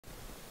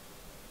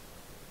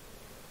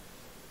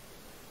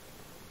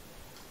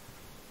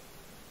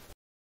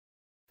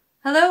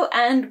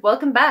and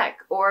welcome back,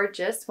 or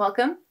just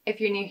welcome if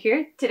you're new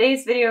here.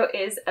 Today's video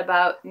is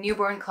about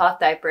newborn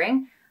cloth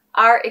diapering,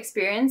 our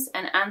experience,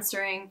 and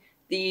answering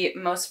the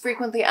most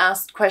frequently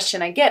asked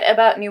question I get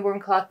about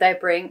newborn cloth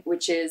diapering,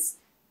 which is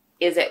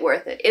it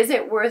worth it? Is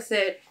it worth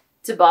it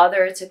to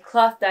bother to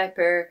cloth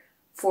diaper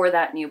for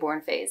that newborn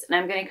phase? And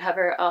I'm going to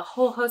cover a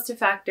whole host of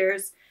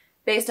factors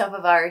based off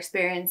of our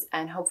experience,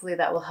 and hopefully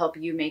that will help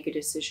you make a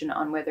decision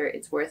on whether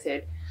it's worth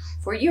it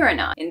for you or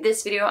not. In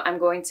this video, I'm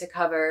going to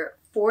cover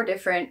 4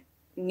 different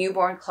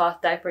newborn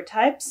cloth diaper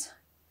types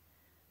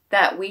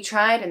that we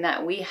tried and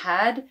that we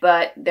had,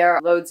 but there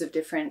are loads of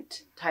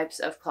different types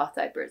of cloth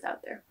diapers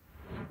out there.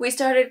 We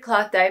started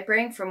cloth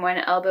diapering from when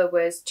Elba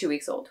was 2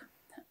 weeks old.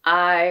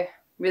 I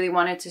really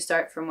wanted to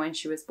start from when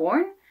she was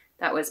born.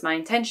 That was my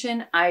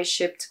intention. I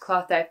shipped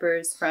cloth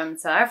diapers from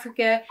South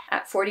Africa.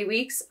 At 40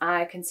 weeks,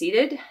 I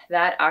conceded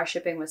that our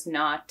shipping was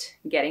not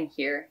getting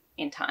here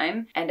in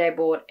time, and I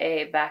bought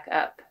a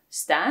backup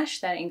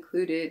stash that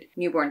included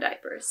newborn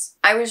diapers.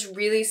 I was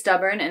really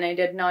stubborn and I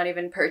did not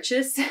even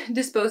purchase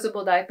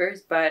disposable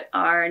diapers, but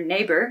our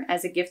neighbor,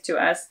 as a gift to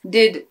us,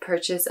 did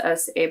purchase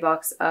us a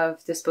box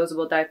of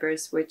disposable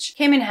diapers, which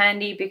came in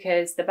handy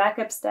because the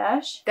backup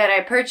stash that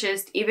I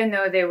purchased, even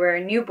though they were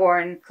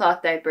newborn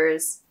cloth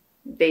diapers,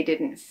 they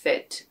didn't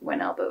fit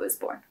when Elba was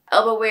born.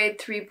 Elba weighed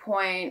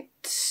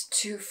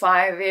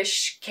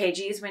 3.25-ish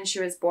kgs when she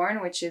was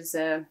born, which is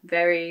a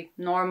very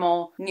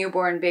normal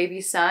newborn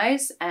baby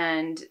size.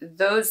 And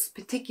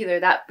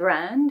that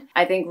brand,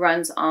 I think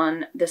runs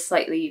on the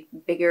slightly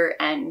bigger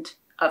end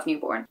of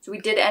newborn. So we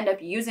did end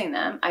up using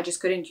them. I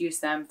just couldn't use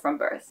them from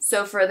birth.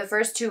 So for the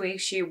first 2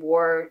 weeks, she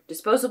wore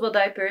disposable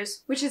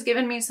diapers, which has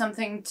given me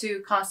something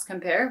to cost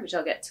compare, which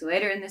I'll get to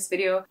later in this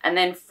video. And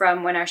then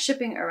from when our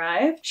shipping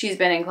arrived, she's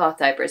been in cloth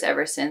diapers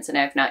ever since, and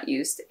I've not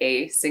used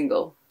a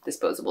single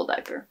disposable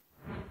diaper.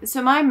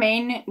 So my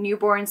main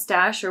newborn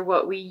stash, or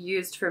what we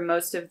used for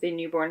most of the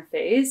newborn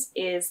phase,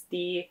 is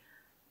the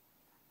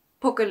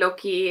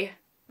Pokoloki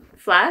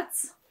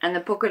flats and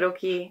the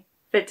Pokoloki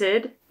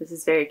fitted. This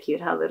is very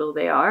cute how little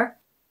they are.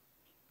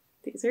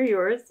 These are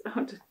yours.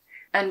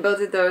 And both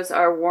of those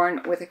are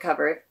worn with a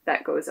cover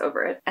that goes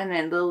over it. And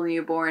then little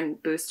newborn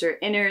booster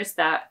inners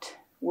that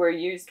were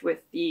used with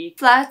the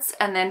flats.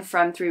 And then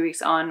from 3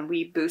 weeks on,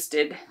 we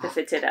boosted the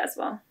fitted as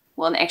well.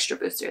 Well, an extra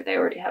booster. They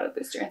already have a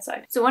booster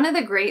inside. So one of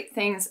the great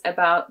things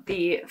about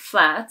the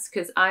flats,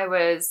 because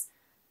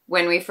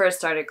when we first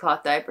started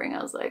cloth diapering,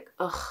 I was like,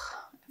 ugh,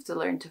 I have to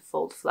learn to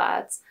fold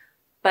flats.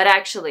 But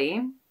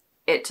actually,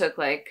 it took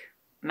like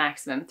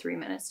maximum 3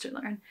 minutes to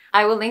learn.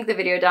 I will link the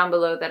video down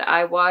below that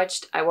I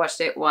watched. I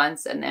watched it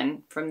once, and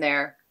then from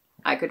there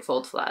I could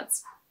fold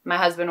flats. My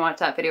husband watched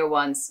that video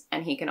once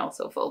and he can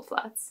also fold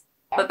flats.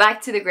 But back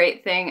to the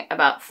great thing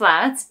about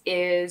flats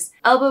is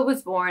Elba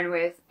was born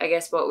with, I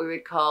guess, what we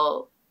would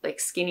call like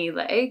skinny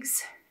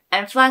legs.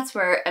 And flats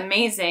were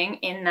amazing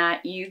in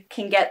that you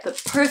can get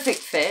the perfect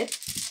fit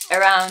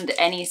around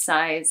any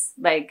size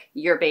like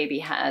your baby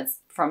has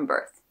from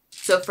birth.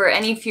 So for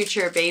any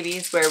future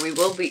babies where we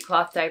will be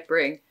cloth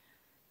diapering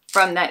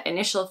from that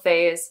initial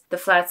phase, the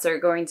flats are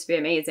going to be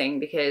amazing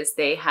because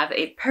they have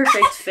a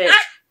perfect fit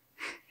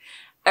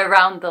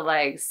around the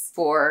legs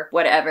for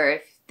whatever,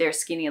 if they're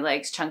skinny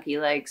legs, chunky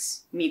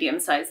legs,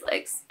 medium-sized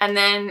legs. And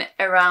then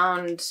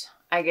around,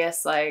 I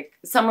guess, like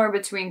somewhere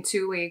between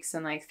 2 weeks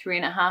and like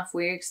 3.5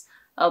 weeks,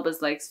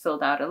 Elba's legs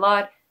filled out a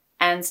lot,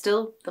 and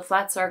still the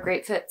flats are a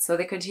great fit. So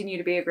they continue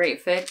to be a great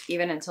fit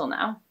even until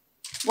now.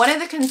 One of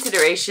the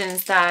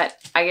considerations that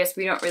I guess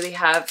we don't really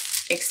have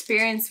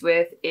experience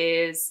with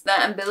is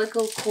the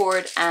umbilical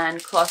cord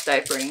and cloth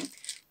diapering.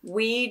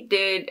 We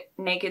did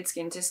naked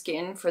skin to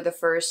skin for the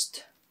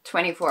first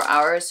 24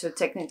 hours, so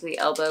technically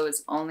Elba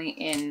was only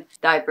in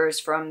diapers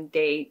from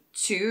day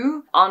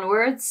 2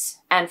 onwards,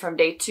 and from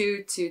day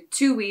 2 to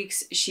 2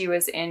 weeks she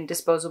was in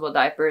disposable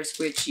diapers,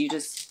 which you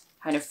just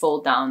kind of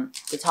fold down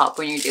the top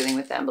when you're dealing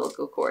with the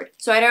umbilical cord.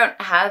 So I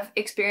don't have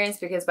experience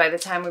because by the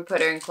time we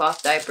put her in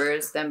cloth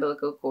diapers, the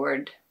umbilical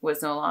cord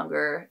was no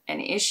longer an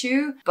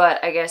issue.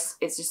 But I guess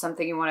it's just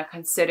something you want to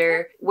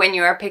consider when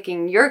you are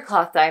picking your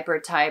cloth diaper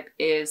type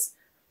is,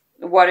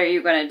 what are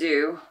you going to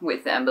do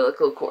with the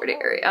umbilical cord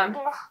area?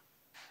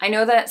 I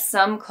know that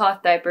some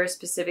cloth diapers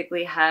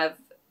specifically have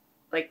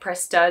like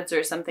press studs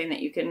or something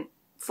that you can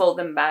fold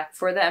them back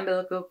for the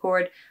umbilical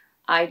cord.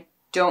 I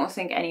don't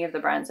think any of the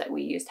brands that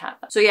we used have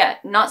that. So yeah,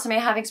 not something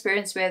I have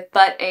experience with,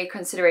 but a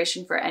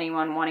consideration for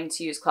anyone wanting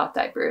to use cloth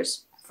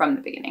diapers from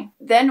the beginning.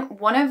 Then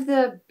one of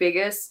the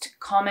biggest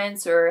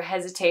comments or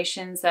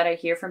hesitations that I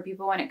hear from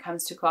people when it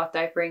comes to cloth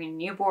diapering in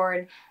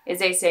newborn is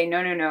they say,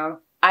 no,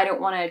 I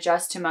don't want to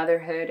adjust to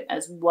motherhood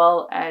as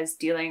well as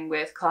dealing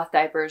with cloth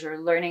diapers or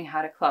learning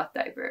how to cloth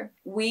diaper.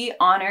 We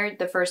honored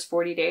the first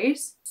 40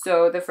 days.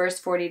 So the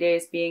first 40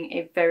 days being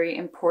a very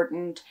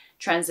important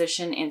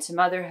transition into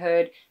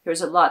motherhood. There was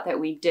a lot that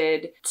we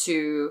did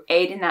to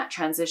aid in that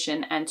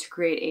transition and to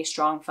create a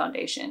strong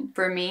foundation.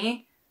 For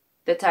me,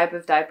 the type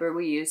of diaper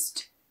we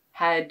used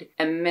had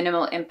a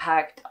minimal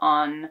impact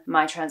on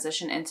my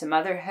transition into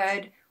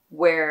motherhood.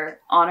 where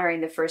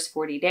honoring the first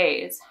 40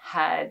 days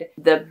had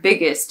the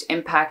biggest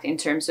impact in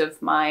terms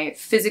of my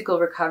physical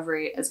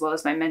recovery, as well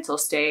as my mental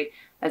state,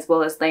 as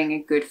well as laying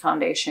a good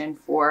foundation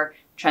for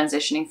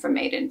transitioning from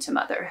maiden to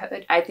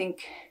motherhood. I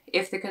think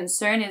if the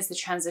concern is the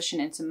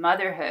transition into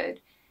motherhood,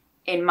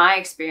 in my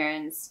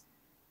experience,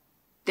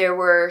 there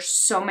were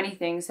so many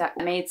things that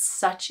made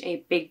such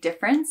a big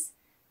difference.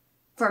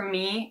 For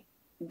me,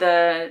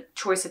 the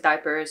choice of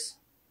diapers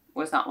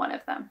was not one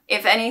of them.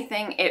 If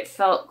anything, it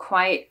felt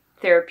quite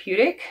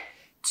therapeutic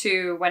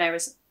to when I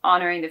was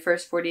honoring the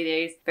first 40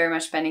 days, very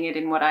much spending it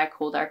in what I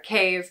called our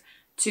cave,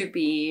 to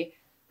be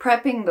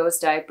prepping those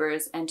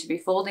diapers and to be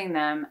folding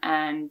them.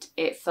 And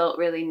it felt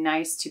really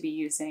nice to be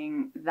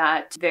using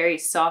that very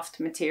soft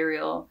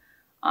material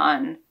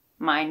on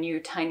my new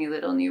tiny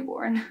little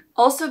newborn.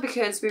 Also,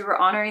 because we were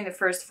honoring the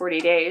first 40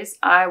 days,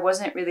 I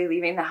wasn't really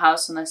leaving the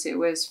house unless it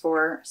was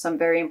for some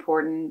very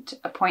important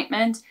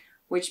appointment,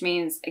 which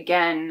means,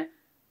 again,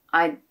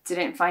 I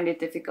didn't find it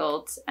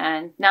difficult.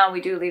 And now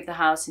we do leave the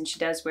house and she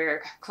does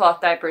wear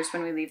cloth diapers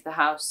when we leave the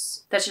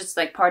house. That's just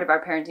like part of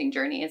our parenting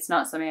journey. It's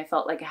not something I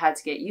felt like I had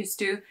to get used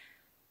to,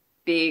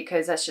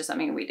 because that's just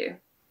something we do.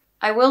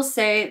 I will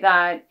say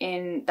that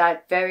in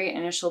that very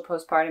initial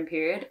postpartum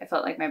period, I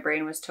felt like my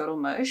brain was total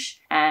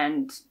mush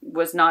and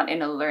was not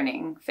in a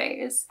learning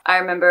phase. I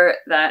remember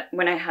that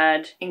when I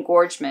had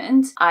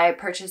engorgement, I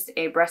purchased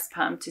a breast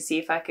pump to see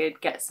if I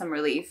could get some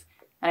relief.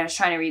 And I was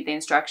trying to read the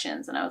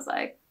instructions and I was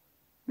like,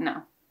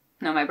 no,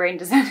 my brain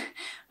doesn't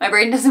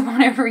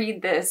want to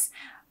read this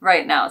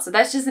right now. So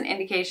that's just an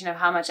indication of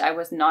how much I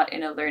was not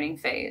in a learning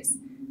phase.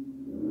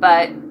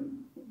 But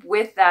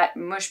with that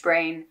mush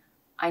brain,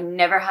 I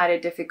never had a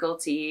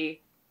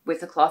difficulty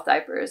with the cloth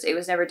diapers. It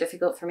was never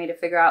difficult for me to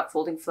figure out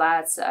folding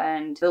flats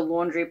and the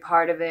laundry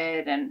part of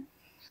it. And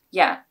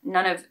yeah,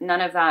 none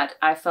of that.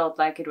 I felt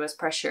like it was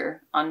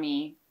pressure on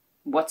me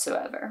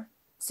whatsoever.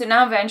 So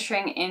now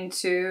venturing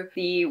into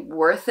the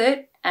worth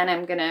it, and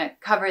I'm gonna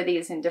cover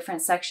these in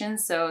different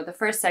sections. So the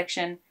first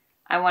section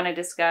I want to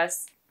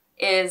discuss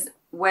is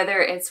whether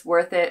it's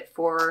worth it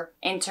for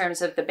in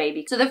terms of the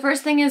baby. So the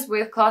first thing is,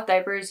 with cloth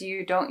diapers,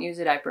 you don't use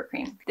a diaper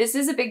cream. This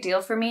is a big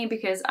deal for me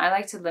because I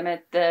like to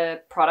limit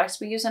the products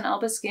we use on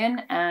Elba's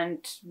skin,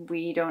 and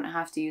we don't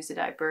have to use a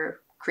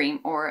diaper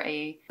cream or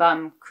a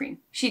bum cream.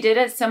 She did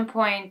at some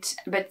point,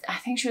 but I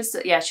think she was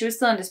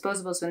still on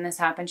disposables when this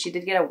happened. She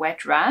did get a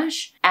wet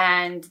rash,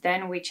 and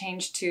then we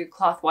changed to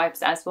cloth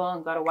wipes as well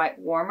and got a white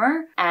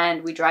warmer,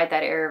 and we dried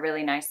that area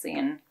really nicely,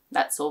 and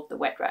that solved the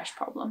wet rash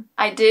problem.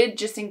 I did,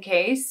 just in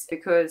case,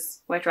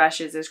 because wet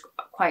rashes is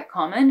quite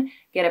common,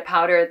 get a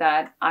powder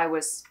that I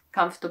was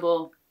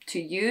comfortable to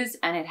use,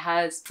 and it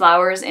has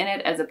flowers in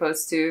it as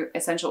opposed to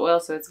essential oil,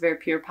 so it's very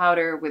pure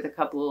powder with a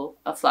couple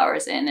of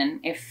flowers in.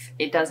 And if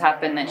it does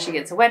happen that she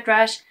gets a wet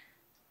rash,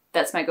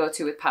 that's my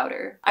go-to with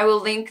powder. I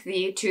will link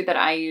the two that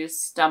I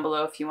use down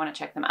below if you want to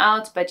check them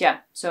out. But yeah,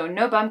 so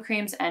no bum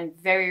creams, and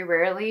very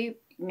rarely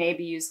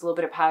maybe use a little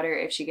bit of powder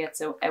if she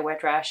gets a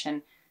wet rash,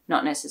 and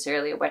not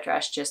necessarily a wet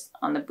rash, just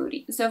on the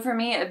booty. So for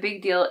me, a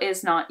big deal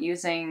is not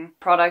using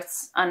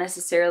products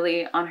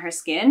unnecessarily on her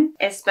skin,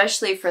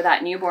 especially for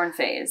that newborn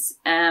phase.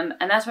 And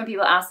that's when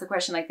people ask the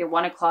question, like they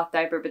want a cloth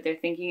diaper, but they're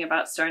thinking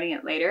about starting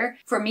it later.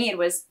 For me, it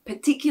was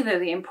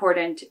particularly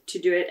important to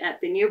do it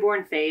at the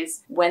newborn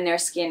phase when their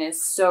skin is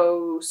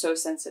so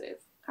sensitive.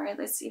 All right,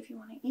 let's see if you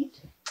want to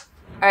eat.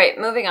 All right,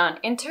 moving on.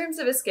 In terms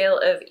of a scale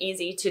of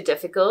easy to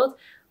difficult,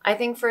 I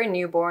think for a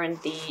newborn,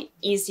 the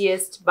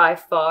easiest by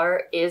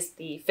far is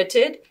the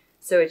fitted.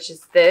 So it's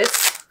just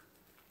this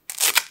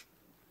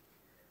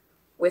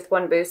with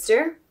one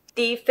booster.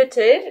 The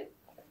fitted,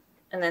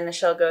 and then the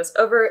shell goes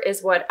over,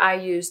 is what I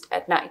used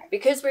at night.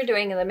 Because we're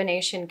doing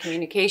elimination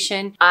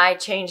communication, I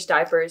changed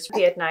diapers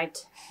at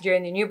night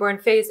during the newborn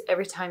phase.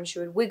 Every time she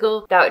would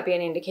wiggle, that would be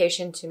an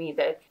indication to me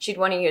that she'd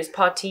want to use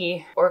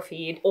potty or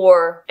feed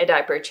or a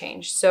diaper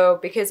change. So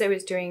because I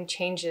was doing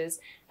changes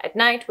at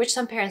night, which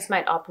some parents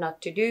might opt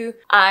not to do,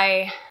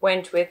 I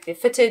went with the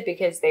fitted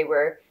because they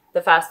were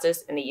the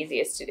fastest and the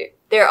easiest to do.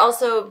 They're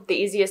also the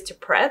easiest to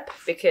prep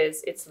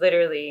because it's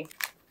literally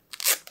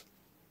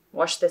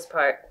wash this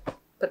part,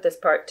 put this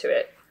part to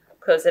it,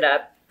 close it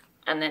up,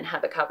 and then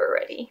have a cover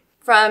ready.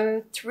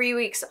 From 3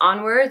 weeks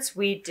onwards,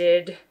 we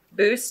did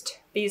boost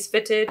these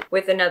fitted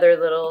with another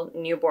little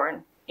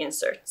newborn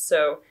insert.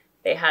 So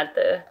they had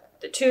the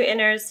two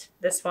inners,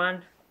 this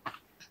one,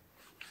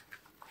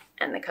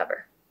 and the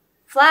cover.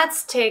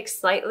 Flats take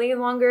slightly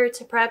longer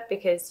to prep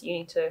because you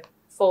need to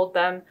fold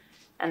them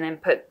and then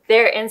put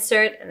their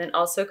insert and then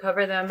also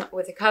cover them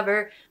with a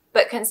cover.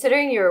 But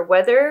considering your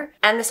weather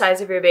and the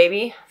size of your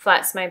baby,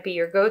 flats might be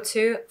your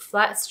go-to.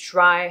 Flats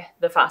dry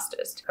the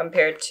fastest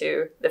compared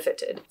to the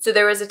fitted. So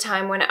there was a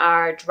time when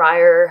our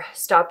dryer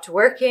stopped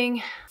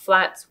working.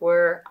 Flats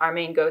were our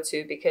main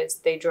go-to because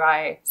they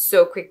dry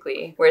so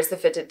quickly, whereas the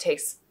fitted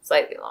takes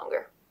slightly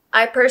longer.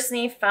 I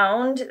personally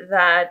found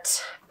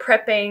that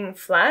prepping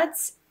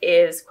flats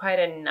is quite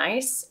a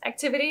nice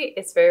activity.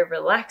 It's very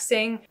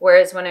relaxing.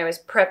 Whereas when I was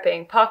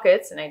prepping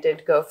pockets, and I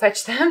did go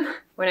fetch them,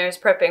 when I was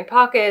prepping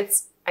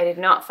pockets, I did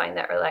not find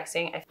that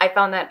relaxing. I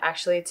found that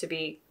actually to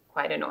be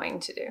quite annoying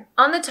to do.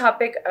 On the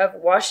topic of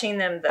washing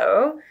them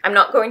though, I'm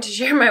not going to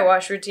share my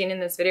wash routine in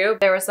this video.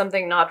 There was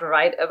something not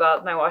right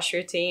about my wash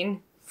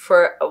routine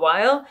for a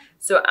while.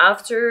 So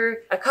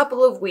after a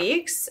couple of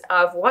weeks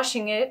of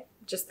washing it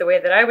just the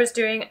way that I was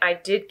doing, I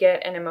did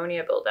get an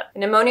ammonia buildup.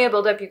 An ammonia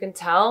buildup you can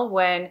tell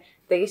when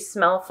they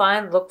smell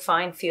fine, look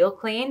fine, feel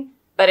clean,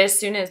 but as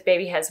soon as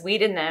baby has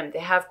weed in them, they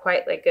have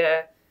quite like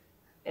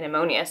an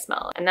ammonia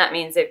smell. And that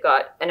means they've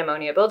got an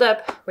ammonia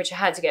buildup, which I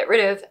had to get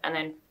rid of and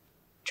then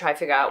try to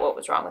figure out what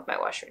was wrong with my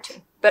wash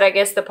routine. But I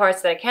guess the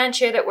parts that I can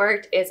share that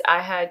worked is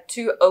I had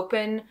 2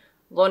 open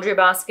laundry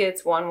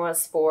baskets. One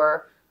was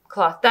for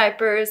cloth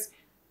diapers,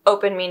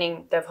 open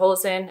meaning they have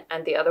holes in,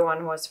 and the other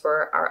one was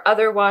for our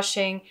other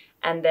washing.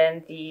 And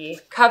then the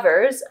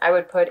covers I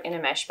would put in a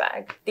mesh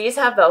bag. These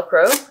have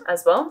Velcro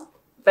as well,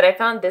 but I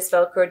found this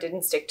Velcro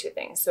didn't stick to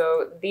things.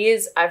 So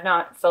these, I've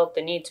not felt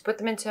the need to put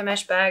them into a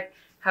mesh bag.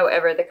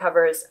 However, the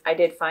covers I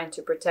did find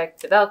to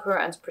protect the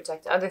Velcro and to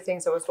protect other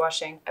things I was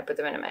washing, I put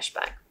them in a mesh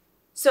bag.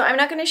 So I'm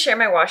not going to share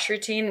my wash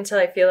routine until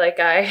I feel like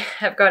I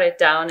have got it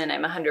down and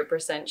I'm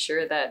 100%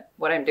 sure that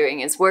what I'm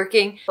doing is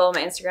working. Follow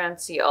my Instagram to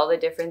see all the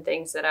different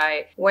things that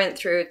I went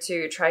through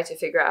to try to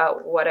figure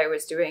out what I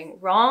was doing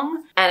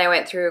wrong. And I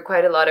went through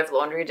quite a lot of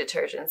laundry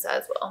detergents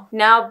as well.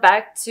 Now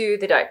back to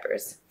the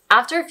diapers.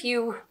 After a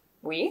few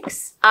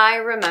weeks, I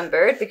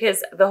remembered,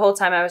 because the whole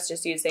time I was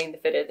just using the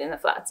fitted in the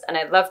flats and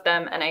I loved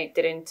them and I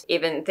didn't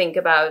even think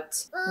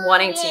about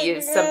wanting to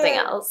use something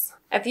else.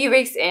 A few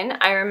weeks in,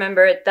 I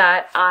remembered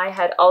that I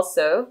had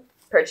also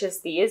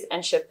purchased these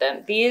and shipped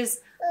them.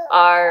 These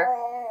are,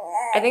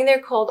 I think they're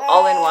called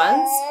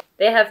all-in-ones.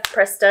 They have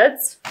press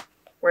studs,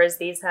 whereas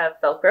these have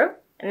Velcro.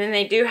 And then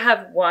they do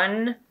have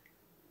one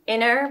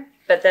inner,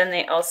 but then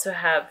they also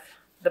have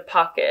the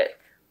pocket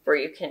where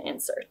you can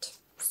insert.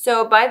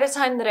 So by the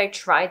time that I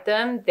tried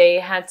them,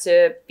 they had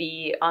to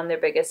be on their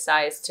biggest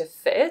size to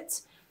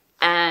fit.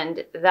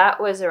 And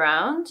that was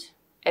around,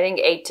 I think,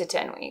 8 to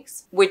 10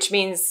 weeks, which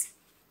means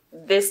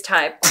this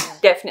type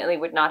definitely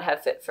would not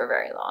have fit for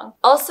very long.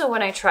 Also,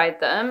 when I tried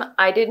them,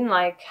 I didn't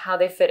like how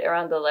they fit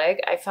around the leg.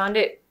 I found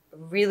it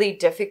really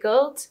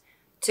difficult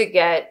to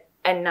get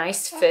a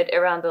nice fit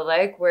around the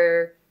leg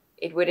where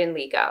it wouldn't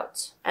leak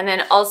out. And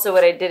then also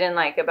what I didn't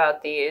like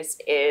about these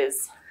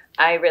is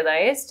I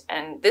realized,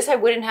 and this I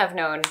wouldn't have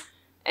known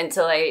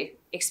until I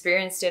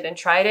experienced it and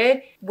tried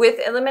it.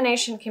 With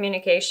elimination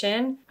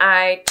communication,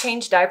 I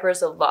change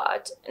diapers a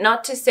lot.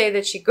 Not to say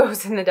that she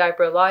goes in the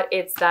diaper a lot,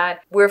 it's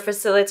that we're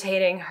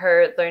facilitating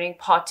her learning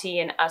potty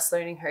and us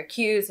learning her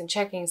cues and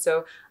checking.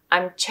 So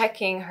I'm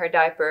checking her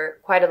diaper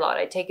quite a lot.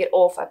 I take it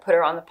off, I put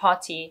her on the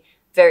potty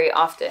very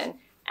often.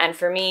 And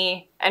for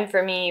me,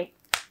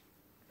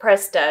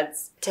 press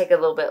studs take a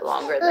little bit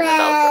longer than the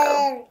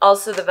Velcro.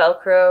 Also the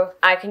Velcro,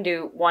 I can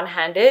do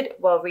one-handed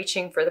while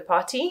reaching for the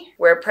potty,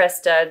 where press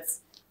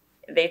studs,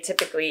 they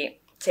typically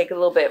take a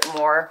little bit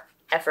more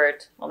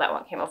effort, well that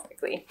one came off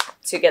quickly,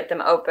 to get them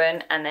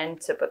open and then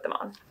to put them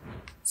on.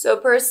 So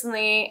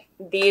personally,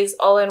 these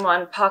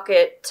all-in-one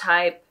pocket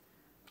type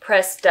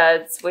press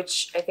studs,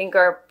 which I think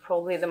are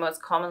probably the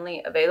most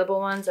commonly available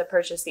ones, I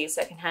purchased these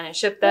secondhand and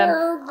shipped them.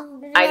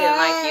 I didn't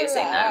like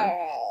using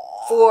them.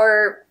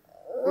 For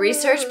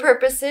research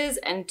purposes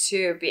and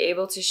to be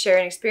able to share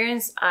an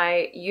experience,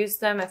 I used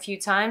them a few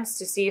times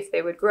to see if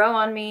they would grow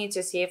on me,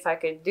 to see if I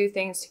could do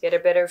things to get a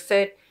better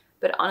fit.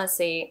 But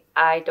honestly,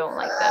 I don't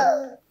like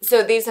them.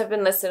 So these have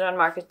been listed on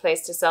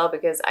Marketplace to sell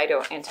because I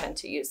don't intend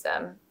to use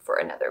them for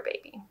another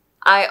baby.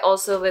 I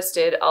also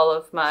listed all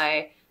of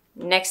my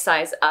next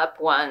size up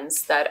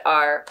ones that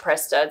are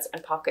press studs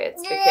and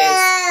pockets because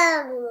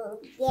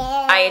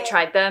I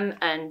tried them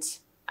and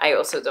I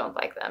also don't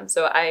like them.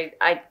 So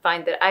I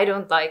find that I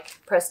don't like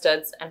press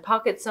studs and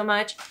pockets so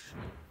much.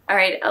 All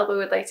right, Elba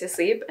would like to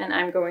sleep and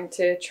I'm going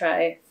to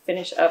try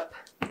finish up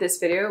this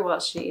video while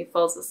she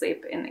falls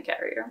asleep in the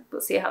carrier.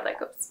 We'll see how that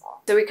goes.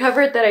 So we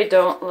covered that I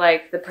don't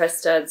like the press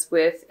studs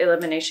with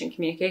elimination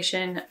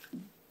communication.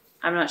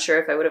 I'm not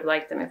sure if I would have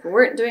liked them if we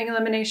weren't doing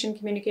elimination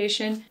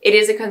communication. It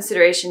is a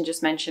consideration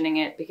just mentioning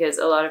it because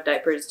a lot of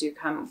diapers do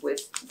come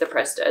with the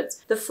press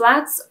studs. The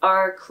flats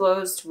are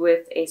closed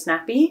with a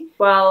snappy.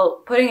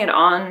 While putting it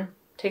on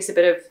takes a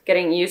bit of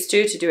getting used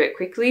to do it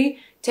quickly,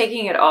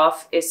 taking it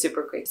off is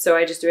super quick. So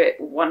I just do it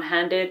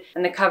one-handed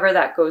and the cover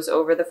that goes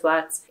over the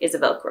flats is a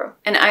Velcro.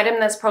 An item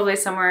that's probably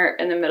somewhere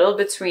in the middle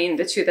between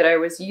the two that I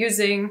was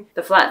using,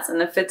 the flats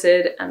and the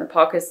fitted and the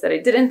pockets that I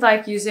didn't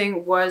like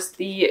using, was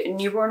the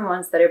newborn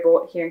ones that I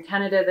bought here in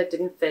Canada that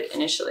didn't fit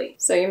initially.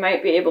 So you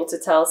might be able to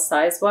tell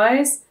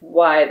size-wise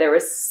why there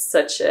was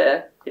such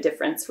a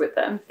difference with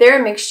them. They're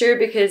a mixture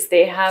because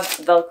they have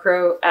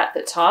Velcro at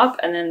the top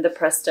and then the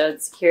press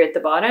studs here at the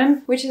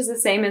bottom, which is the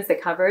same as the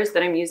covers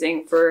that I'm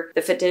using for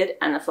the fitted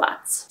and the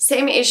flats.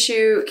 Same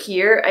issue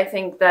here. I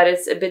think that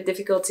it's a bit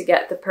difficult to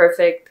get the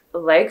perfect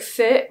leg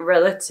fit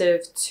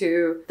relative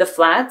to the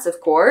flats,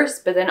 of course,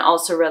 but then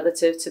also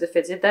relative to the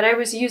fitted that I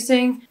was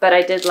using. But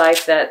I did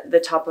like that the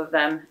top of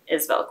them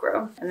is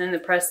Velcro. And then the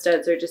press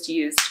studs are just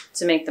used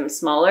to make them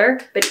smaller.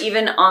 But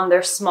even on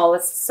their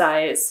smallest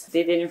size,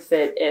 they didn't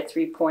fit a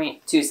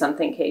 3.2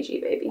 something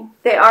kg baby.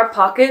 They are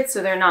pockets,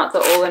 so they're not the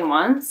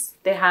all-in-ones.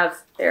 They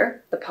have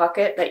there, the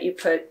pocket that you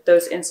put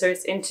those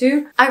inserts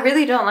into. I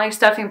really don't like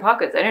stuffing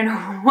pockets. I don't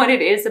know what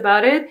it is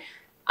about it.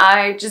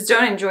 I just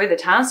don't enjoy the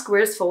task,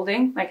 whereas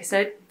folding, like I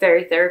said,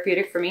 very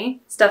therapeutic for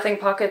me. Stuffing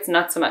pockets,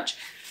 not so much.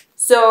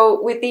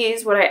 So with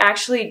these, what I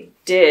actually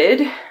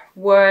did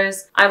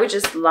was I would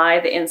just lie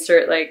the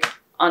insert like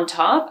on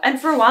top.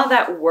 And for a while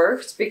that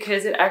worked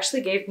because it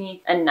actually gave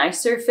me a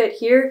nicer fit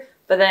here.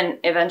 But then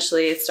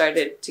eventually it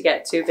started to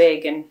get too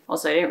big, and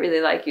also I didn't really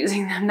like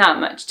using them that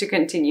much to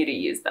continue to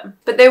use them.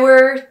 But they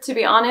were, to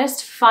be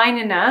honest, fine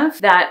enough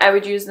that I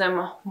would use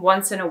them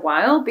once in a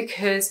while,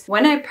 because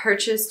when I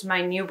purchased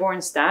my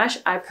newborn stash,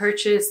 I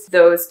purchased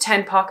those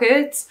 10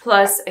 pockets,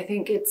 plus I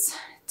think it's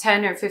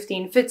 10 or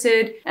 15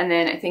 fitted, and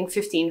then I think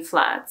 15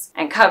 flats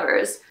and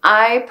covers.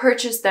 I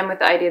purchased them with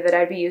the idea that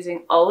I'd be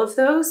using all of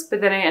those,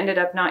 but then I ended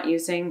up not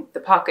using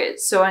the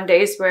pockets. So on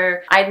days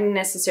where I didn't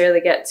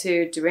necessarily get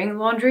to doing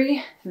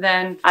laundry,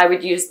 then I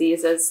would use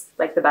these as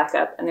like the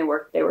backup, and they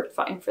worked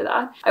fine for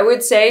that. I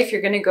would say if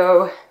you're gonna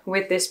go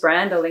with this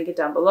brand, I'll link it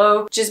down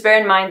below. Just bear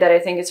in mind that I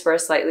think it's for a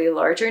slightly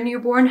larger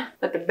newborn,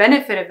 but the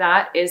benefit of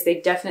that is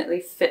they definitely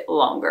fit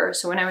longer.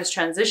 So when I was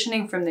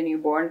transitioning from the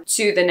newborn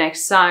to the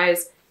next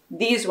size,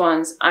 these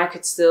ones I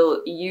could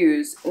still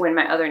use when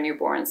my other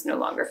newborns no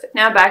longer fit.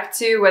 Now back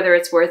to whether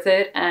it's worth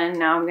it, and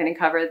now I'm going to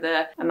cover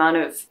the amount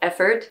of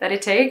effort that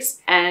it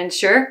takes. And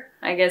sure,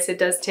 I guess it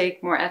does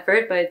take more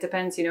effort, but it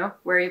depends, you know,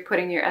 where you're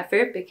putting your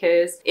effort,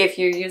 because if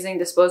you're using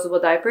disposable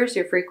diapers,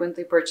 you're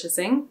frequently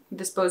purchasing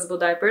disposable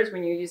diapers.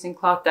 When you're using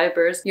cloth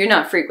diapers, you're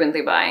not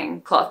frequently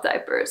buying cloth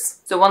diapers.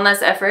 So one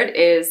less effort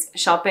is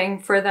shopping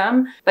for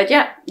them. But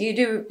yeah, you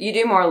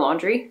do more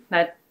laundry.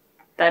 That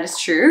is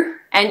true.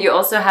 And you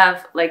also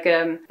have like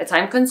a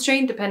time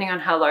constraint, depending on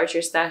how large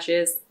your stash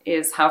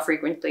is how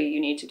frequently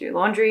you need to do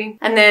laundry.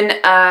 And then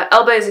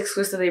Elba is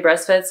exclusively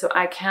breastfed, so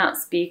I can't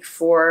speak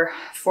for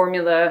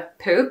formula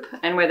poop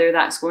and whether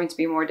that's going to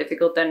be more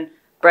difficult than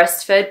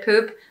breastfed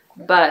poop.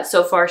 But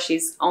so far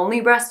she's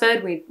only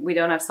breastfed. We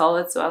don't have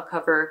solids, so I'll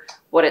cover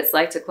what it's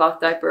like to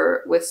cloth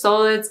diaper with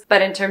solids.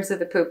 But in terms of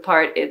the poop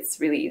part, it's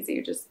really easy.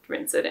 You just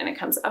rinse it and it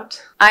comes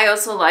out. I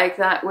also like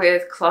that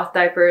with cloth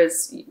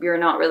diapers, you're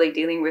not really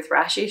dealing with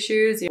rash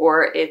issues,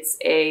 or it's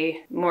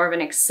more of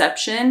an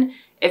exception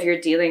if you're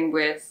dealing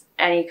with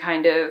any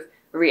kind of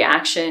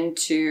reaction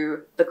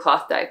to the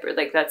cloth diaper.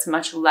 Like that's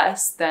much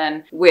less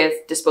than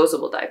with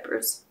disposable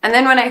diapers. And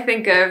then when I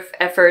think of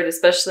effort,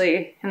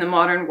 especially in the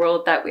modern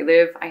world that we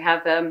live, I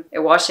have a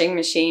washing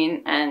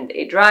machine and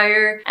a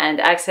dryer and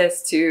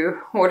access to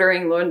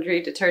ordering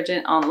laundry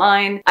detergent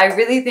online. I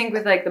really think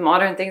with like the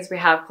modern things we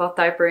have, cloth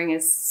diapering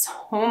is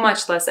so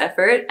much less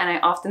effort. And I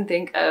often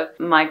think of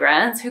my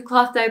grands who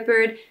cloth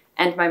diapered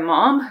and my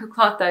mom who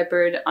cloth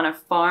diapered on a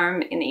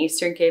farm in the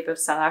Eastern Cape of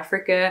South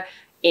Africa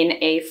in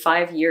a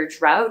 5-year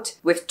drought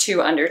with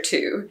 2 under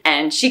 2,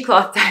 and she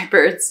cloth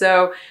diapered.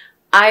 So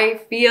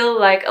I feel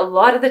like a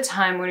lot of the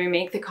time when we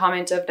make the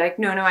comment of like,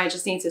 no, I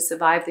just need to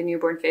survive the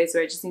newborn phase,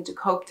 or I just need to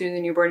cope through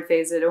the newborn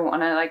phase, I don't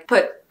want to like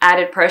put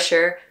added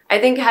pressure. I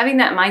think having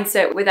that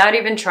mindset without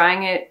even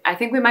trying it, I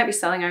think we might be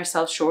selling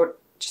ourselves short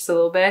just a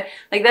little bit.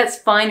 Like that's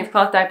fine if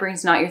cloth diapering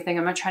is not your thing.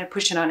 I'm not trying to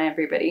push it on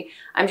everybody.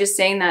 I'm just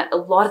saying that a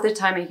lot of the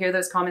time I hear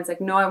those comments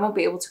like, no, I won't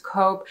be able to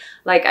cope.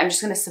 Like I'm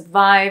just going to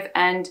survive.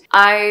 And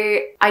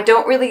I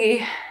don't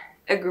really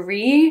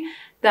agree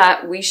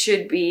that we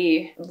should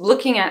be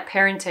looking at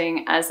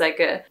parenting as like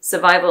a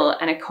survival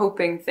and a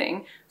coping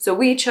thing. So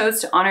we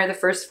chose to honor the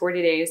first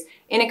 40 days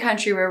in a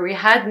country where we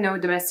had no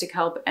domestic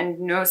help and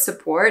no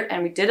support.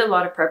 And we did a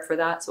lot of prep for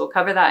that. So we'll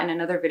cover that in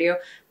another video.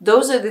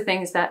 Those are the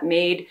things that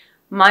made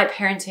my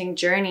parenting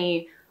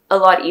journey a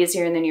lot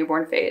easier in the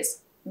newborn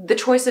phase. The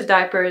choice of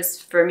diapers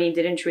for me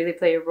didn't really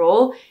play a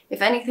role.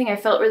 If anything, I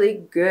felt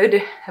really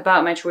good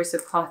about my choice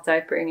of cloth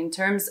diapering in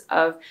terms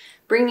of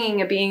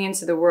bringing a being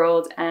into the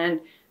world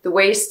and the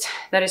waste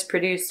that is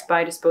produced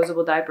by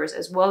disposable diapers,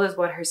 as well as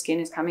what her skin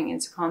is coming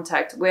into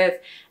contact with.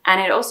 And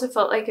it also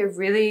felt like a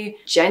really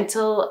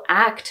gentle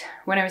act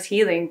when I was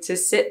healing to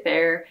sit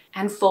there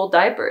and fold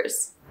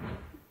diapers.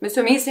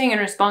 So me saying in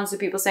response to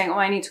people saying, oh,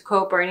 I need to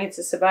cope or I need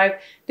to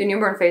survive the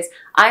newborn phase,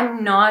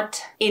 I'm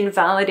not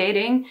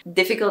invalidating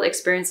difficult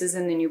experiences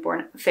in the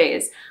newborn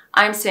phase.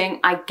 I'm saying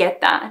I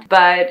get that,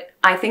 but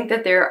I think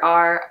that there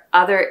are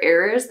other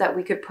areas that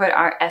we could put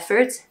our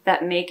efforts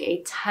that make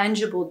a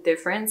tangible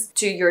difference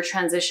to your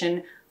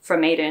transition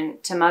from maiden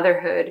to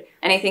motherhood.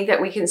 And I think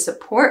that we can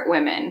support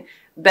women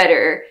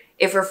better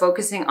if we're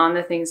focusing on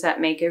the things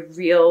that make a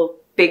real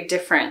big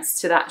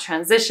difference to that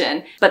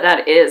transition, but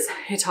that is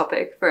a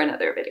topic for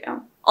another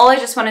video. All I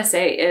just want to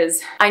say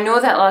is I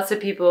know that lots of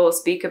people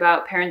speak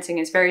about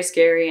parenting is very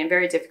scary and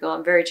very difficult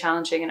and very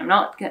challenging, and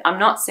I'm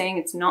not saying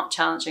it's not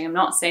challenging. I'm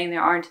not saying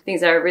there aren't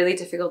things that are really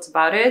difficult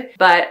about it,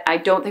 but I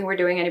don't think we're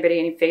doing anybody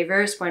any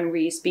favors when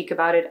we speak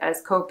about it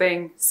as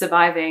coping,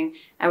 surviving,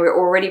 and we're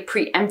already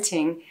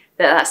preempting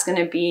that that's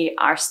going to be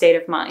our state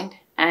of mind.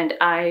 And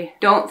I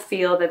don't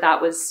feel that that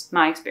was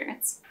my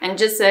experience. And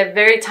just a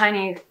very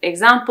tiny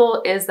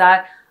example is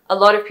that a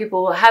lot of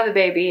people will have a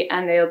baby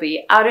and they'll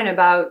be out and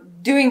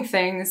about doing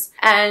things.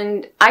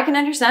 And I can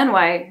understand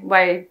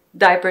why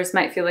diapers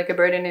might feel like a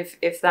burden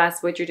if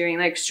that's what you're doing,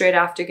 like straight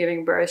after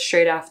giving birth,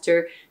 straight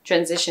after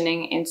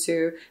transitioning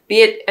into,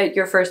 be it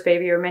your first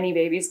baby or many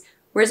babies.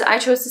 Whereas I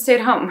chose to stay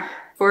at home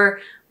for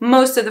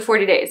most of the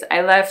 40 days.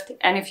 I left,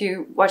 and if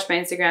you watch my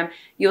Instagram,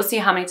 you'll see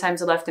how many times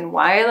I left and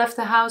why I left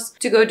the house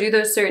to go do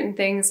those certain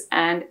things.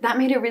 And that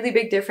made a really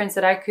big difference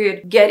that I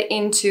could get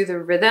into the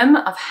rhythm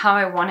of how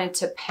I wanted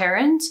to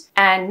parent.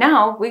 And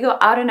now we go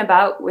out and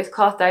about with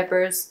cloth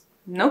diapers,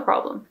 no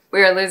problem.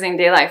 We are losing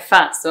daylight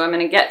fast, so I'm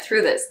gonna get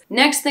through this.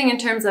 Next thing in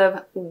terms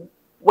of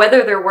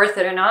whether they're worth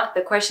it or not,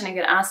 the question I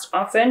get asked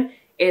often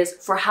is,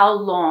 for how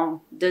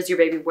long does your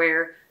baby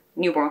wear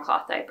newborn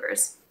cloth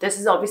diapers? This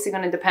is obviously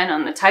going to depend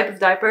on the type of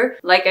diaper.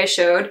 Like I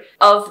showed,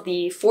 of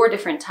the 4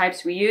 different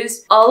types we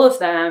use, all of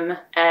them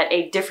at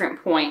a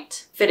different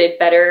point fitted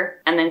better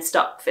and then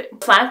stopped fitting.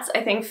 Flats,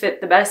 I think, fit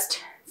the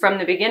best from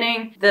the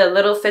beginning. The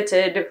little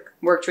fitted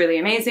worked really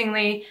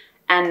amazingly.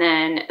 And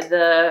then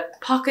the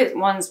pocket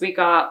ones we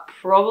got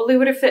probably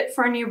would have fit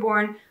for a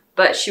newborn,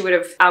 but she would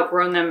have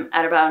outgrown them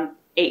at about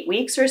 8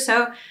 weeks or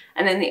so.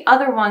 And then the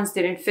other ones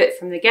didn't fit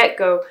from the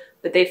get-go,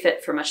 but they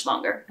fit for much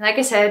longer. Like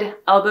I said,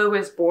 Elba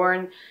was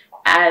born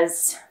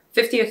as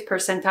 50th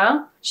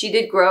percentile. She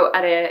did grow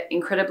at an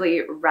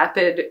incredibly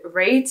rapid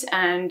rate,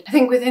 and I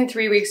think within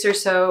 3 weeks or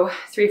so,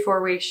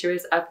 3-4 weeks, she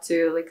was up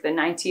to like the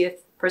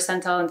 90th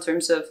percentile in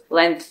terms of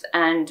length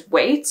and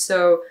weight.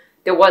 So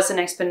there was an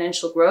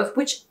exponential growth,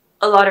 which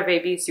a lot of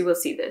babies, you will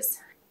see this.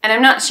 And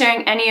I'm not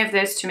sharing any of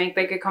this to make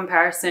like a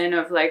comparison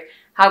of like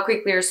how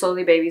quickly or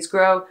slowly babies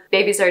grow.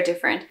 Babies are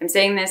different. I'm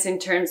saying this in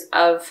terms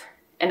of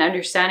an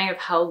understanding of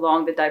how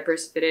long the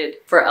diapers fitted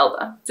for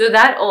Elba. So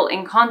that all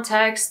in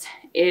context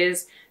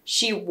is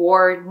she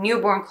wore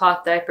newborn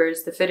cloth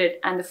diapers, the fitted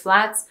and the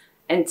flats,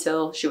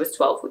 until she was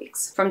 12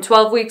 weeks. From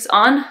 12 weeks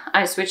on,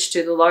 I switched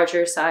to the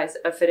larger size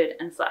of fitted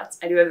and flats.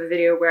 I do have a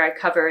video where I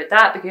cover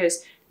that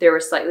because there were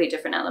slightly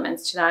different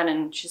elements to that,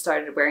 and she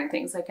started wearing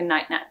things like a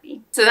night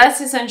nappy. So that's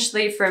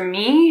essentially for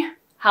me.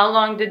 How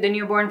long did the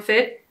newborn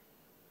fit?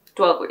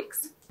 12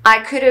 weeks. I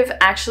could have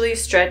actually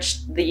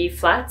stretched the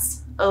flats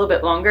a little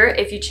bit longer.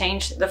 If you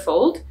change the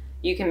fold,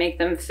 you can make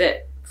them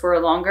fit for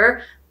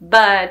longer,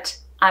 but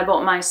I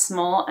bought my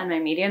small and my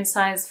medium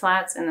size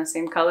flats in the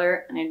same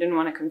color, and I didn't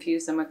want to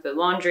confuse them with the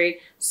laundry.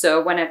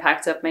 So when I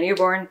packed up my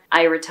newborn,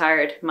 I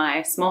retired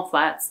my small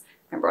flats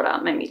and brought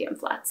out my medium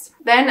flats.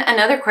 Then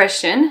another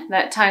question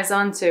that ties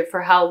on to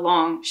for how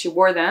long she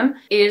wore them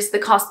is the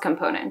cost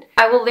component.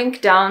 I will link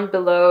down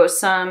below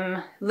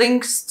some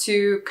links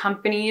to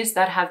companies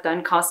that have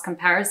done cost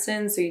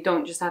comparisons, so you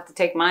don't just have to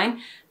take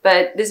mine.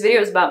 But this video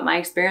is about my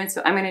experience,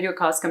 so I'm going to do a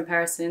cost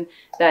comparison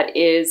that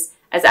is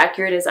as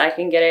accurate as I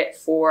can get it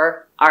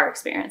for our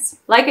experience.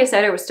 Like I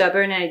said, I was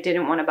stubborn and I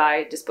didn't want to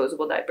buy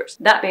disposable diapers.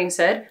 That being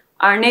said,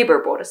 our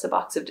neighbor bought us a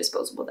box of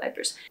disposable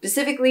diapers.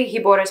 Specifically, he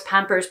bought us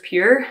Pampers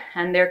Pure,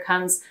 and there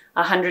comes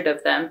 100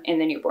 of them in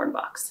the newborn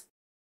box.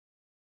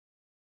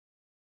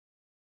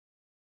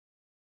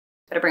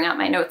 Gotta bring out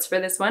my notes for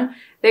this one.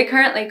 They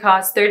currently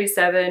cost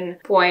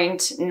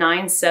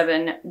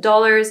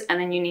 $37.97, and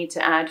then you need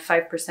to add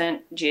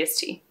 5%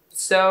 GST.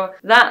 So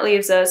that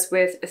leaves us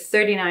with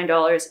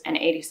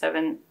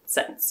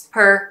 $39.87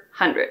 per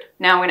 100.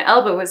 Now, when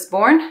Elba was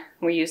born,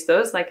 we used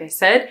those, like I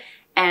said,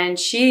 and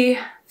she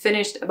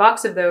finished a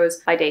box of those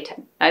by day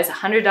 10. That is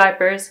 100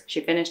 diapers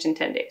she finished in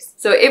 10 days.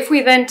 So if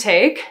we then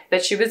take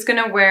that she was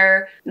gonna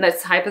wear,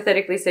 let's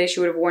hypothetically say she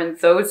would have worn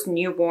those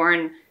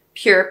newborn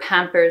Pure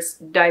Pampers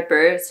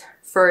diapers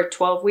for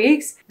 12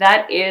 weeks,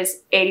 that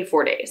is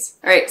 84 days.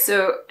 All right,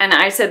 so, and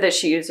I said that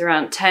she used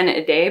around 10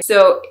 a day.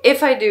 So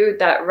if I do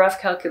that rough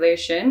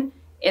calculation,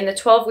 in the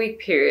 12-week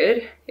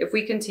period, if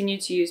we continue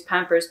to use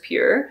Pampers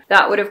Pure,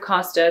 that would have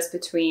cost us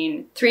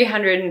between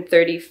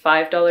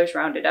 $335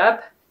 rounded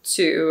up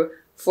to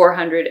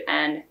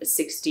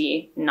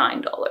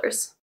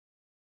 $469.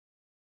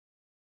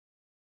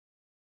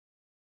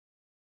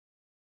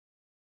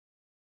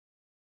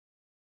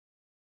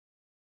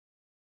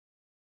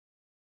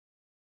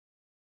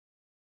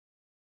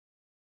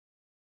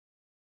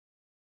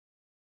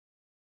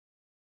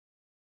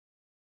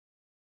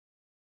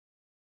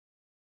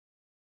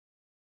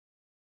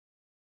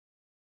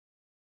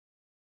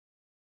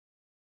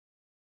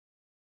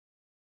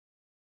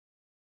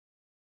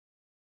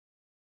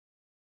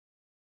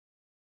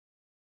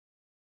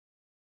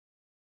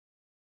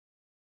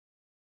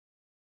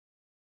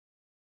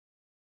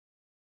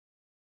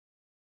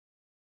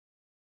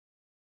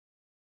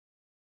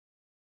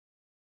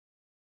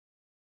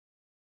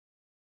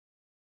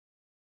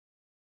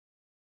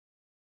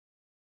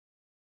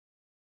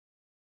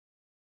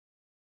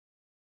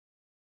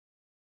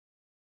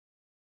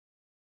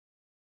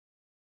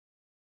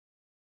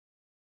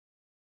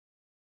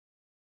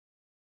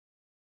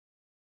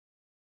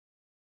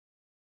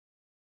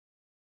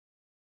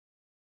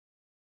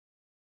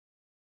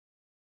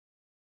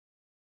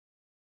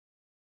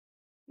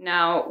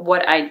 Now,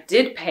 what I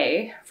did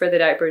pay for the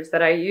diapers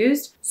that I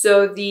used,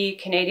 so the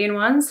Canadian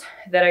ones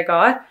that I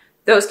got,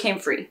 those came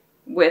free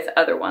with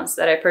other ones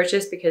that I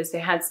purchased because they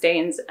had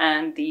stains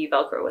and the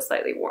Velcro was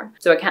slightly worn.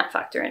 So I can't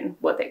factor in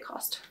what they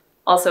cost.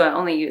 Also, I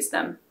only use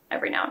them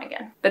every now and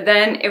again. But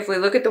then if we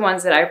look at the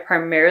ones that I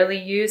primarily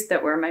used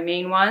that were my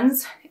main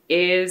ones,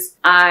 is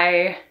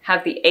I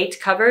have the 8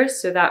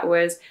 covers. So that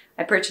was,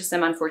 I purchased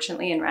them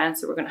unfortunately in rand,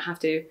 so we're gonna have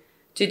to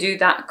do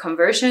that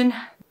conversion.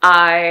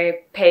 I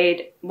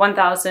paid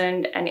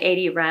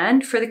 1,080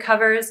 rand for the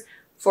covers.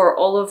 For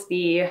all of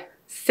the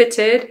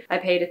fitted, I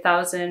paid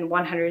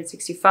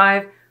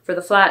 1,165. For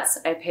the flats,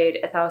 I paid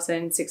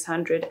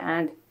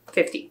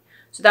 1,650.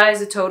 So that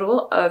is a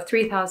total of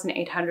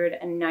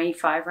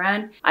 3,895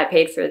 rand I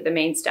paid for the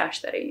main stash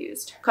that I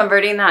used.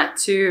 Converting that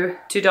to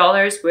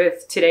 $2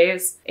 with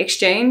today's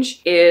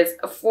exchange is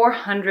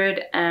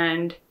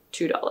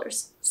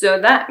 $402. So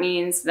that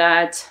means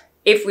that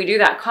if we do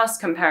that cost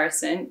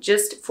comparison,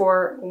 just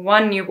for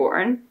one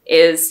newborn,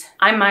 is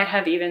I might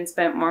have even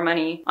spent more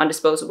money on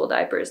disposable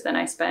diapers than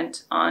I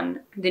spent on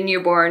the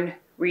newborn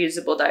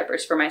reusable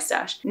diapers for my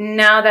stash.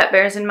 Now that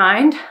bears in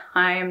mind,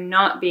 I am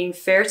not being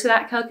fair to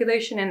that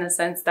calculation in the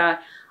sense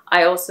that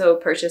I also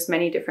purchased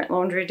many different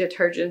laundry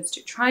detergents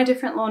to try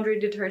different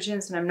laundry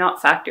detergents, and I'm not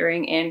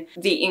factoring in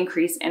the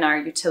increase in our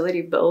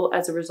utility bill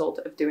as a result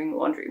of doing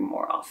laundry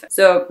more often.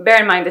 So bear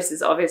in mind, this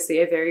is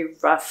obviously a very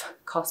rough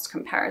cost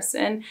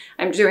comparison.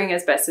 I'm doing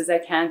as best as I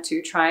can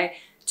to try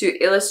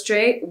to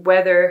illustrate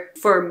whether,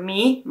 for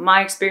me,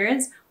 my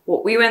experience,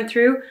 what we went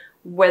through,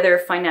 whether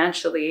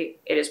financially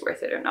it is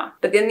worth it or not.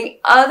 But then the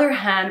other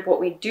hand, what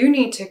we do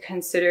need to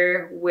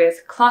consider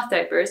with cloth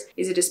diapers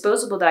is a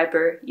disposable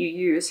diaper you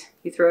use,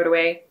 you throw it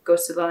away,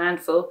 goes to the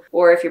landfill,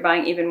 or if you're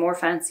buying even more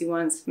fancy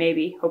ones,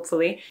 maybe,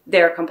 hopefully,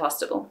 they're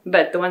compostable.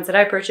 But the ones that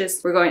I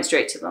purchased were going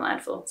straight to the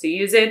landfill. So you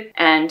use it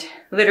and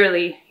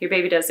literally your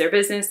baby does their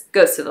business,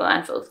 goes to the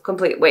landfill,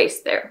 complete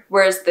waste there.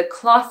 Whereas the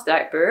cloth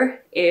diaper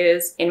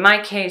is, in my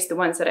case, the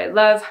ones that I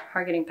love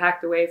are getting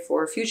packed away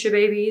for future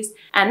babies.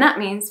 And that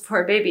means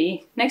for a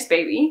baby, next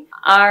baby,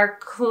 our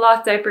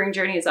cloth diapering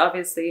journey is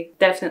obviously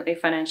definitely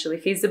financially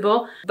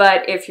feasible.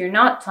 But if you're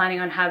not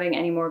planning on having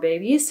any more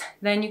babies,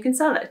 then you can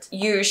sell it.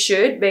 You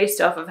should,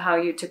 based off of how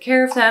you took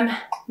care of them,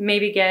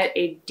 maybe get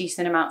a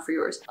decent amount for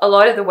yours. A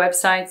lot of the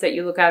websites that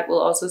you look at will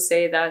also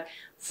say that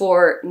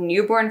for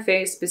newborn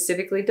phase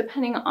specifically,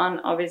 depending on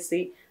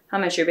obviously how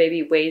much your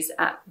baby weighs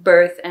at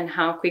birth and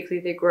how quickly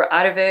they grow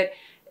out of it,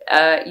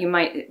 you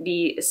might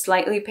be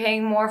slightly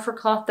paying more for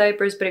cloth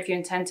diapers, but if you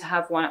intend to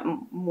have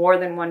more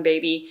than one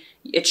baby,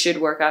 it should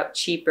work out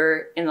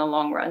cheaper in the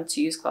long run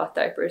to use cloth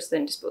diapers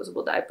than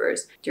disposable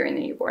diapers during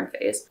the newborn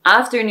phase.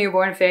 After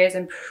newborn phase,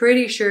 I'm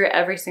pretty sure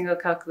every single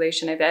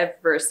calculation I've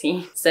ever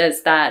seen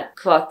says that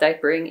cloth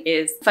diapering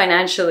is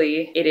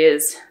financially, it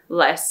is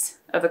less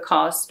of a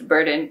cost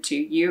burden to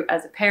you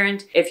as a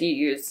parent if you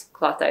use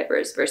cloth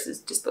diapers versus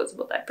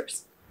disposable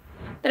diapers.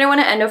 Then I want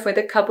to end off with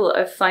a couple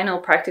of final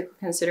practical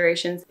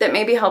considerations that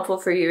may be helpful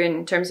for you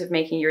in terms of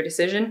making your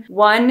decision.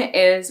 One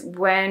is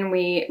when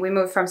we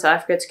moved from South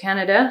Africa to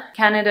Canada.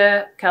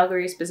 Canada,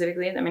 Calgary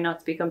specifically, let me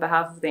not speak on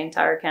behalf of the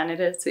entire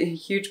Canada, it's a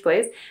huge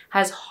place,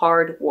 has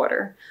hard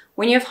water.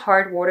 When you have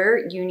hard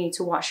water, you need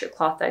to wash your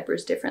cloth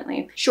diapers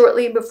differently.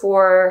 Shortly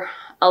before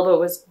Alba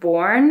was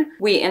born,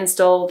 we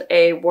installed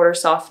a water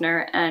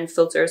softener and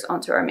filters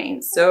onto our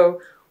mains.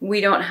 So we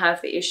don't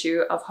have the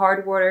issue of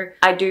hard water.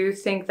 I do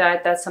think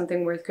that that's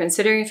something worth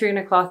considering if you're in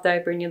a cloth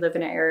diaper and you live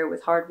in an area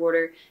with hard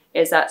water,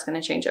 is that's going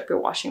to change up your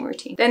washing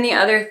routine. Then the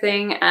other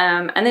thing,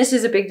 and this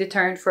is a big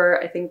deterrent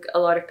for I think a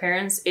lot of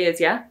parents,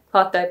 is yeah,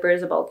 cloth diaper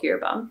is a bulkier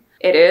bum.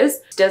 It is.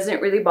 It doesn't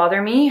really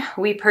bother me.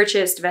 We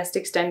purchased vest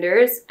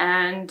extenders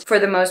and for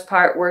the most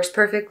part works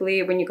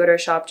perfectly. When you go to a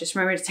shop, just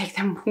remember to take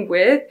them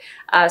with.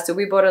 So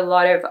we bought a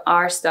lot of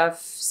our stuff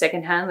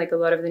secondhand, like a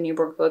lot of the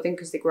newborn clothing,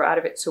 because they grow out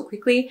of it so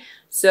quickly.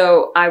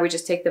 So I would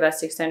just take the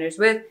vest extenders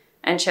with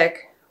and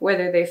check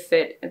whether they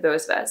fit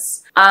those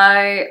vests.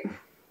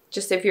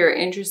 Just if you're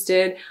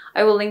interested,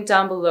 I will link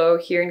down below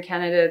here in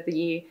Canada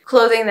the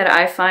clothing that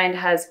I find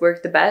has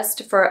worked the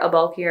best for a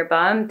bulkier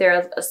bum.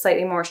 They're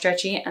slightly more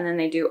stretchy and then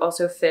they do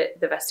also fit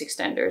the vest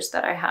extenders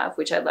that I have,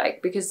 which I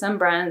like because some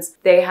brands,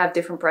 they have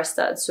different breast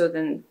studs, so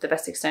then the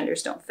vest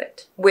extenders don't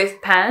fit.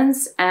 With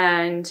pants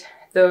and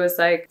those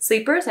like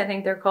sleepers, I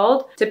think they're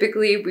called,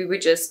 typically we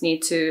would just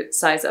need to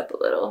size up a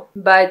little.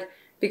 But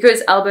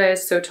because Alba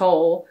is so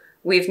tall,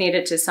 we've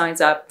needed to size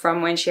up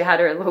from when she had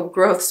her little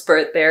growth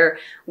spurt there.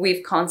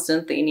 We've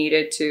constantly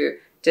needed to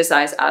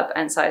size up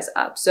and size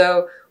up.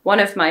 So one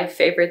of my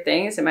favorite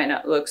things, it might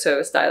not look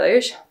so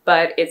stylish,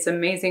 but it's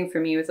amazing for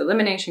me with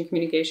elimination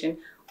communication,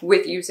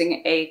 with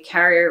using a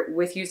carrier,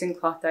 with using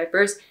cloth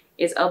diapers,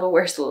 is Alba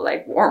wears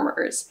leg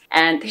warmers.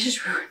 And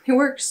they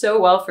work so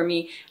well for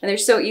me. And they're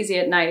so easy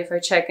at night if I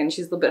check and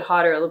she's a little bit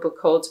hot or a little bit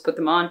cold to put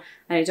them on,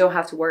 and I don't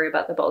have to worry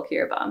about the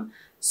bulkier bum.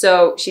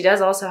 So she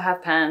does also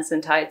have pants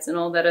and tights and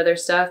all that other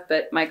stuff,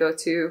 but my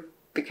go-to,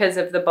 because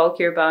of the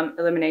bulkier bum,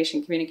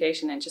 elimination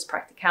communication, and just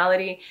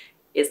practicality,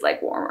 is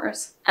like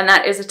warmers. And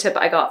that is a tip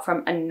I got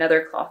from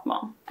another cloth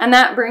mom. And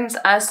that brings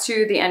us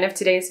to the end of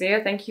today's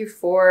video. Thank you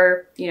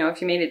for,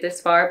 if you made it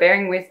this far,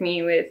 bearing with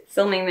me with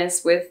filming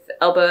this with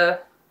Elba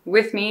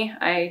with me.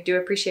 I do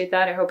appreciate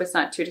that. I hope it's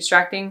not too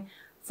distracting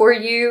for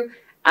you.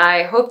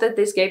 I hope that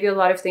this gave you a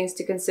lot of things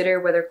to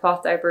consider whether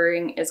cloth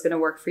diapering is going to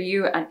work for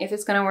you, and if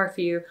it's going to work for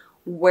you,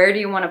 where do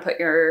you want to put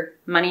your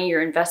money,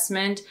 your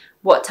investment?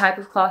 What type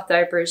of cloth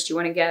diapers do you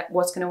want to get?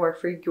 What's going to work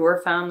for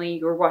your family,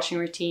 your washing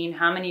routine?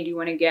 How many do you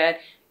want to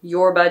get?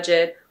 Your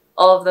budget?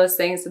 All of those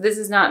things. So this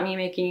is not me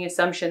making an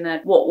assumption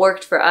that what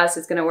worked for us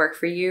is going to work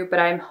for you, but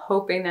I'm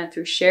hoping that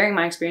through sharing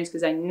my experience,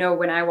 because I know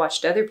when I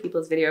watched other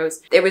people's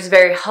videos, it was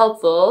very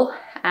helpful,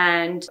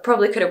 and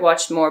probably could have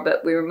watched more,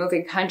 but we were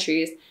moving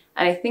countries.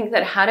 And I think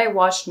that had I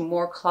watched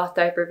more cloth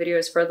diaper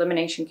videos for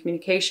elimination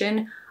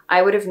communication,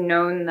 I would have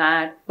known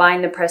that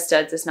buying the press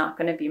studs is not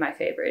going to be my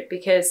favorite,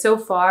 because so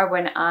far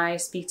when I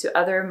speak to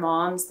other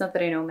moms, not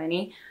that I know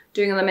many,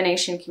 doing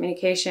elimination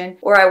communication,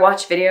 or I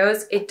watch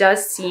videos, it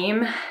does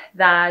seem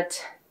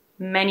that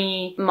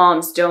many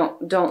moms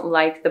don't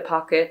like the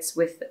pockets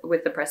with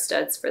the press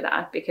studs for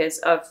that, because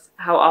of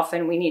how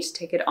often we need to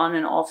take it on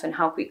and off and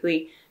how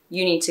quickly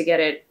you need to get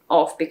it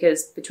off,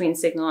 because between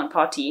signal and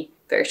potty,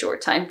 very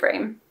short time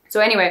frame. So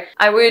anyway,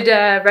 I would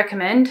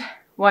recommend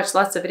watch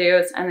lots of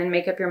videos and then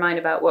make up your mind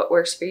about what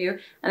works for you,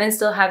 and then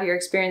still have your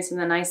experience. And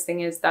the nice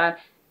thing is that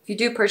if you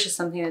do purchase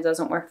something that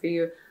doesn't work for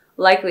you,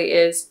 likely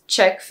is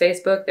check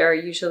Facebook. There are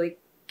usually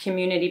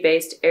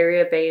community-based,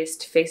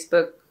 area-based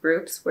Facebook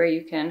groups where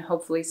you can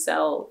hopefully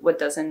sell what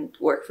doesn't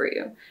work for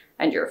you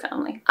and your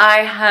family. I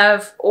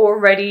have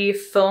already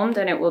filmed,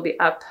 and it will be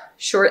up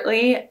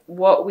shortly,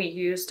 what we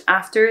used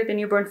after the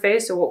newborn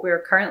phase, so what we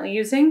are currently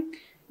using,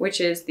 which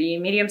is the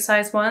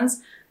medium-sized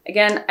ones.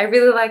 Again, I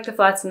really like the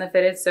flats and the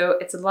fitted, so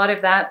it's a lot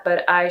of that,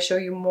 but I show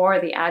you more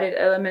of the added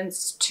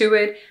elements to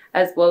it,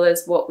 as well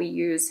as what we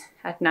use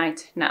at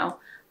night now.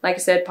 Like I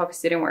said, pockets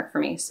didn't work for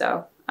me,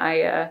 so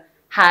I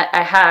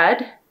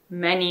had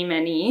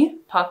many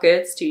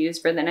pockets to use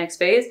for the next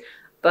phase,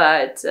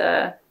 but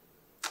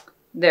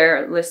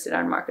they're listed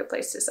on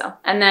Marketplace to sell.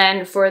 And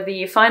then for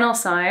the final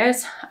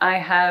size, I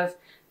have,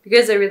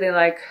 because I really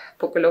like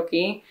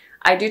Pokoloki,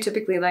 I do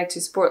typically like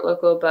to support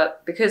local,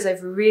 but because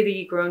I've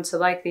really grown to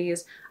like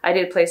these, I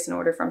did place an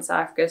order from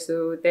South Africa,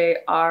 so they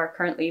are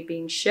currently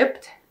being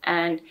shipped,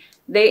 and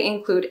they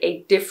include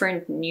a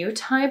different new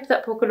type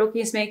that Pokoloki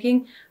is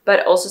making,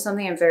 but also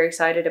something I'm very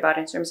excited about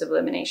in terms of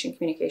elimination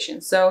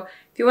communication. So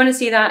if you want to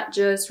see that,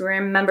 just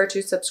remember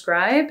to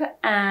subscribe,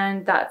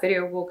 and that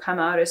video will come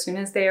out as soon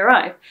as they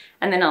arrive,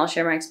 and then I'll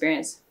share my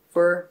experience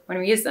for when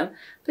we use them.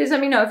 Please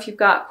let me know if you've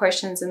got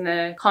questions in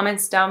the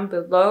comments down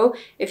below.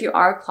 If you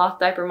are a cloth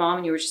diaper mom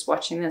and you were just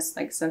watching this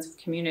like sense of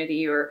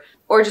community, or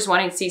just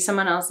wanting to see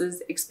someone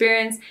else's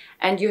experience,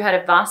 and you had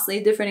a vastly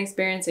different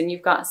experience and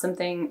you've got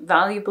something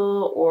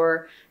valuable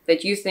or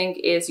that you think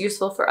is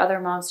useful for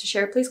other moms to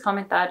share, please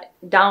comment that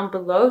down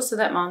below so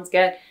that moms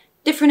get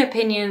different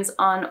opinions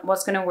on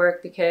what's going to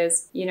work,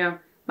 because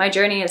my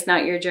journey is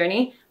not your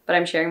journey, but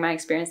I'm sharing my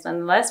experience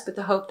nonetheless with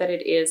the hope that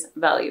it is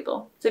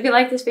valuable. So if you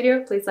like this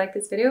video, please like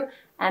this video,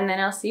 and then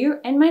I'll see you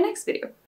in my next video.